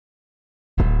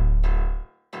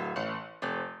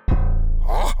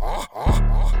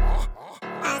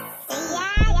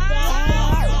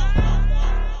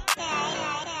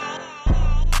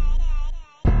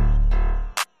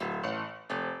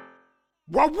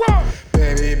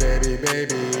Baby, baby,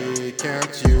 baby,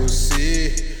 can't you see?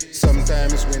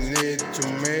 Sometimes we need to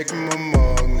make more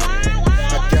money.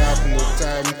 I got no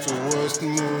time to waste,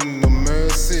 no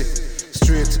mercy.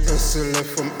 Street hustler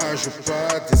from Ajour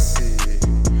pas d'ici.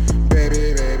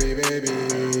 Baby, baby,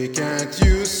 baby, can't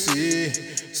you see?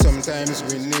 Sometimes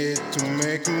we need to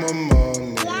make more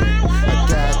money. I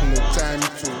got no time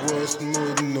to waste,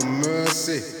 no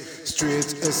mercy.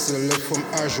 Street hustler from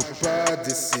Ajour pas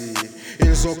d'ici.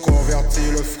 Ils ont converti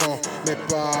le franc, mais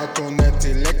pas ton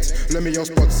intellect. Le meilleur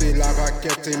spot c'est la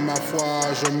raquette et ma foi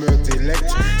je me délecte.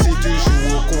 Si tu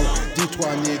joues au con, dis-toi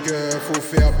nigga, faut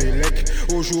faire bélec.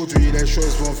 Aujourd'hui les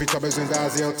choses vont vite, pas besoin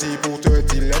d'azerty pour te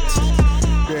dilette.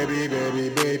 Baby, baby,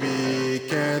 baby,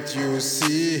 can't you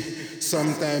see?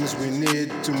 Sometimes we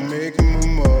need to make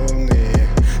more money.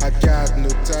 I got no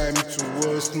time to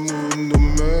waste, no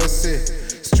mercy.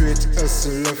 Street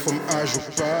hustler from Ajour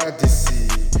pas d'ici.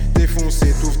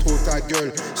 Défoncé, t'ouvres trop ta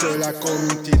gueule, c'est la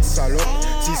communauté de salope.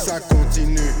 Si ça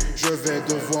continue, je vais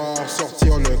devoir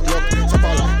sortir le Glock. Ça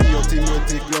parle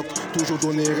me Glock, toujours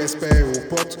donner respect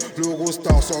aux potes.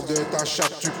 L'Eurostar sort de ta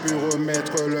chatte, tu peux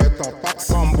remettre le temps passe.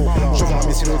 J'envoie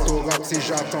mes l'autorac si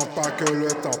j'attends pas que le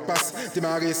temps passe.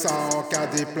 Démarrer ça en cas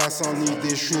des places en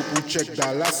idée chou ou check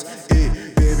Dallas. Et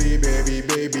baby, baby,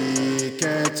 baby,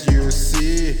 can't you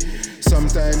see?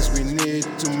 Sometimes we need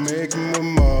to make more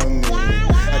money.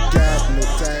 I got no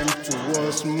time to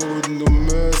waste, no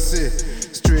mercy.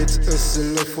 Street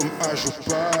hustler from Ajour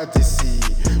pas d'ici.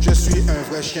 Je suis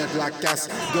un vrai chien de la casse,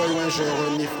 de loin je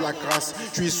renifle la crasse.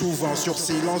 Je suis souvent sur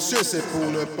silencieux, c'est pour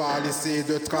ne pas laisser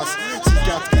de traces.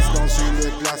 Cicatrice dans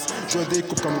une glace, je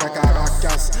découpe comme la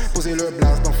Caracas. Poser le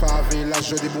blast dans favela,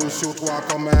 je déboule sur toi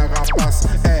comme un rapace.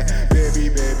 Hey, baby,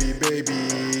 baby,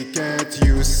 baby, can't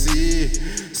you see?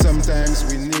 Sometimes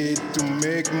we need to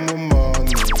make more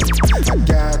money. I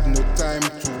got no time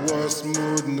to waste,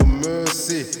 no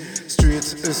mercy.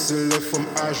 Street hustler from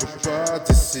Ajour pas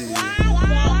d'ici.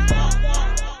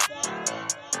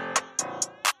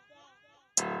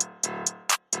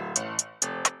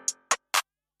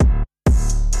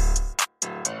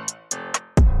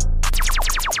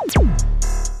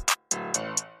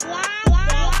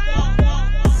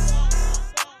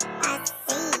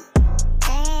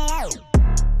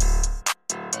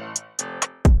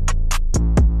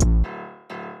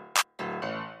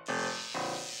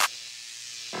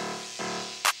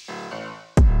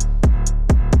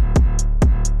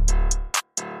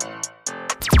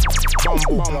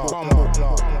 Bumbo,